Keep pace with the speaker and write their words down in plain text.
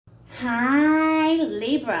Hi,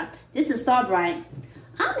 Libra. This is Starbright.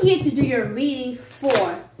 I'm here to do your reading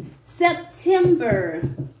for September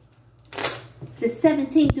the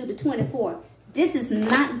 17th through the 24th. This is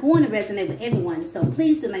not going to resonate with everyone, so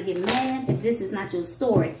please do not get mad if this is not your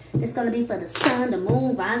story. It's going to be for the Sun, the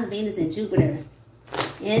Moon, Rising, Venus, and Jupiter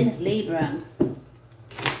in Libra.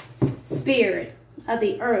 Spirit of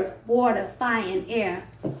the earth, water, fire, and air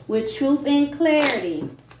with truth and clarity.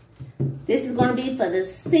 This is going to be for the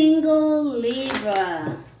single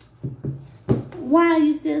Libra. Why are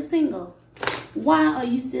you still single? Why are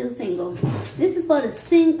you still single? This is for the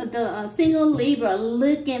single Libra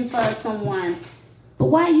looking for someone. But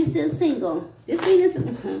why are you still single?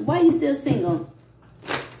 Why are you still single?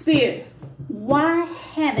 Spirit, why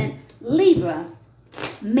haven't Libra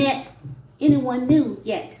met anyone new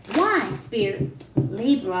yet? Why, Spirit?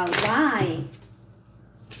 Libra, why?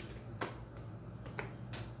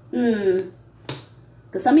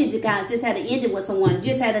 Because some of you guys just had an ending with someone.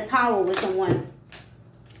 Just had a tower with someone.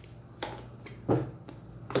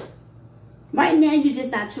 Right now, you're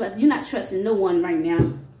just not trusting. You're not trusting no one right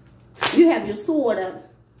now. You have your sword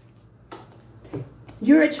up.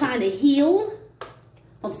 You're trying to heal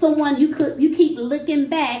from someone you keep looking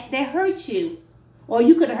back that hurt you. Or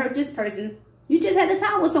you could have hurt this person. You just had a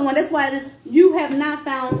tower with someone. That's why you have not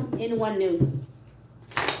found anyone new.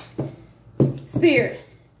 Spirit.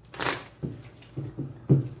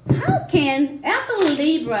 How can, after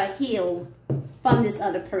Libra heal from this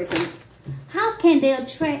other person, how can they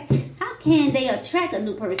attract a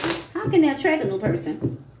new person? How can they attract a new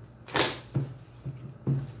person?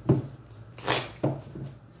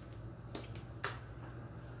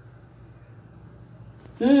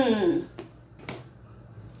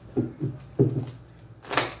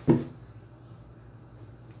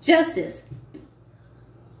 Justice.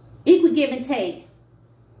 Equal give and take.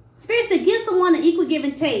 Spirit said, give someone an equal give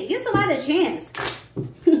and take. Give somebody a chance.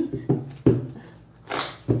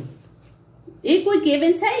 Equal give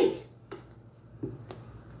and take.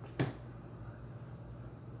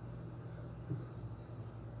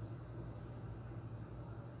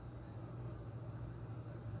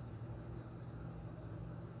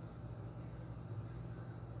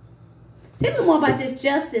 Tell me more about this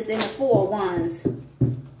justice in the Four of Wands.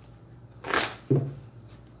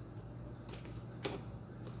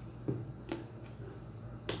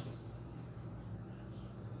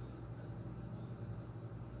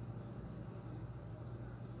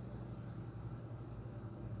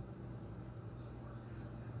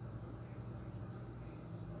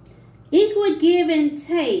 Equal give and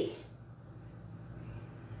take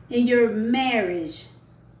in your marriage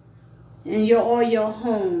or your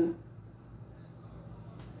home.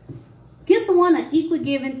 Give someone an equal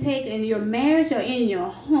give and take in your marriage or in your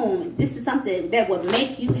home. This is something that would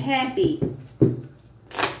make you happy.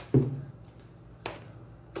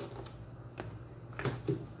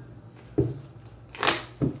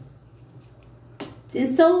 And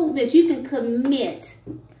so that you can commit.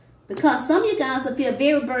 Because some of you guys will feel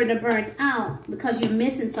very burdened and burnt out because you're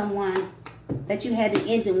missing someone that you had an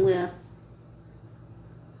ending with.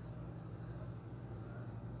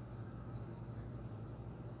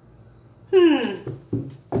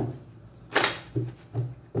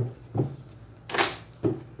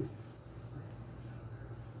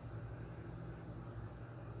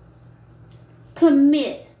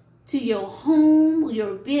 Commit to your home,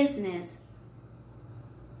 your business.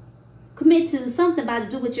 Commit to something about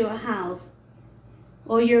to do with your house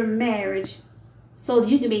or your marriage so that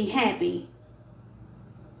you can be happy.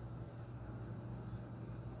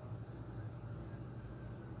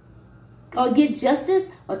 Or get justice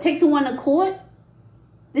or take someone to court.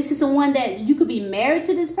 This is someone that you could be married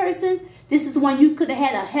to this person. This is one you could have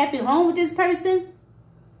had a happy home with this person.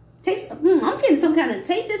 I'm getting some kind of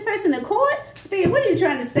take this person to court. Spirit, what are you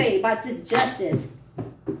trying to say about this justice?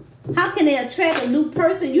 How can they attract a new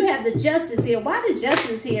person? You have the justice here. Why the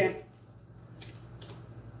justice here?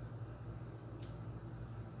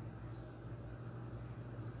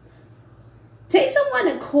 Take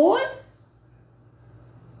someone to court?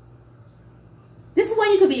 This is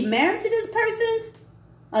when you could be married to this person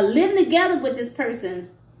or living together with this person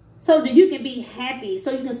so that you can be happy,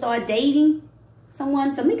 so you can start dating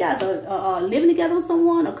someone. Some of you guys are living together with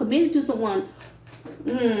someone or committed to someone.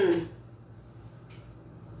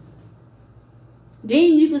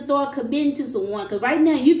 Then you can start committing to someone. Because right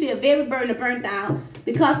now you feel very burnt out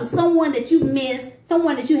because of someone that you missed,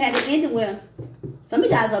 someone that you had an ending with. Some of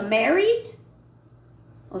you guys are married.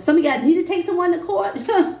 Or some of you guys need to take someone to court.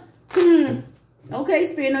 Okay,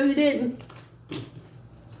 Spirit, no you didn't.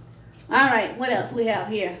 All right, what else we have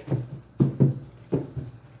here?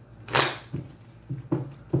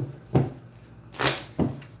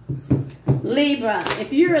 Libra,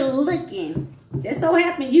 if you're looking, just so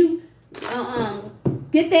happen you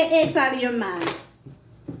get that ex out of your mind.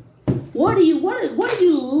 What do you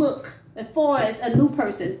look for as a new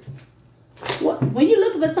person? When you're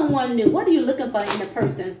looking for someone new, what are you looking for in a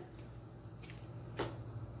person?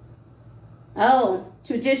 Oh,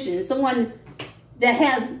 tradition. Someone that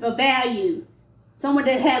has a value. Someone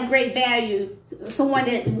that has great value. Someone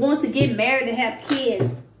that wants to get married and have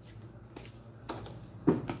kids.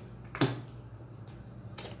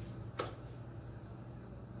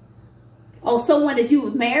 Or someone that you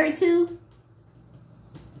were married to.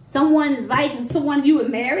 Someone is like someone you were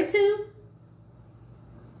married to.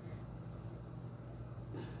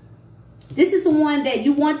 This is someone that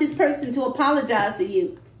you want this person to apologize to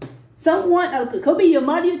you. Someone, could be your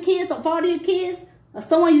mother, your kids, or father, your kids, or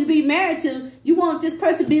someone you be married to. You want this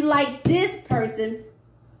person to be like this person,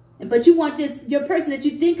 but you want your person that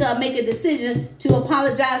you think of make a decision to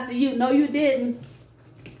apologize to you. No, you didn't.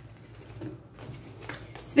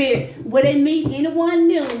 Spirit, will they meet anyone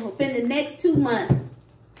new within the next 2 months?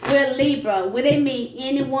 With Libra, will they meet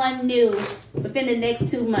anyone new within the next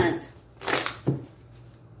 2 months?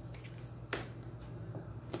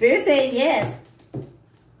 Spirit saying yes.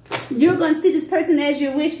 You're going to see this person as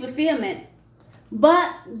your wish fulfillment. But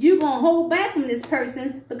you're going to hold back from this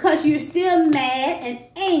person because you're still mad and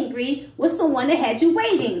angry with someone that had you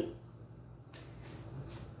waiting.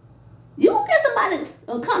 You're going to get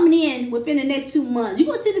somebody coming in within the next 2 months. You're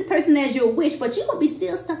going to see this person as your wish, but you're going to be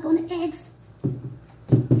still stuck on the X.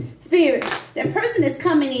 Spirit, that person is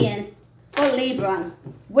coming in for Libra.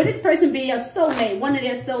 Will this person be a soulmate, one of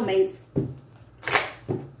their soulmates?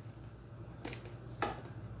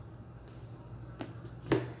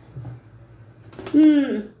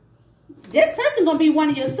 This person going to be one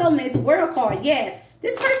of your soulmates. World card, yes.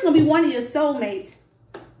 This person going to be one of your soulmates.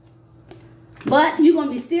 But you're going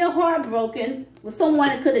to be still heartbroken with someone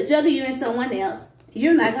that could have juggled you and someone else.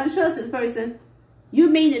 You're not going to trust this person. You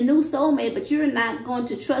meet a new soulmate, but you're not going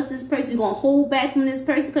to trust this person. You're going to hold back from this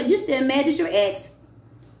person because you're still mad at your ex.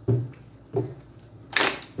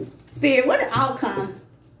 Spirit, what the outcome?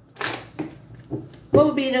 What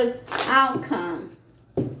would be the outcome?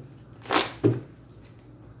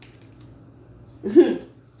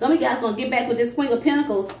 Some of you guys are going to get back with this Queen of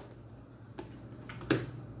Pentacles.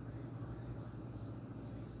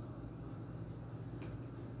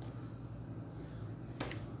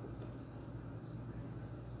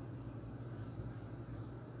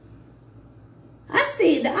 I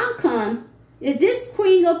see the outcome is this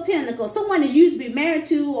Queen of Pentacles. Someone that you used to be married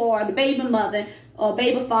to, or the baby mother or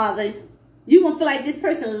baby father. You're going to feel like this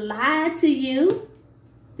person lied to you.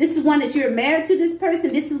 This is one that you're married to this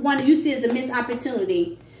person. This is one that you see as a missed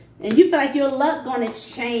opportunity. And you feel like your luck going to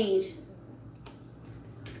change.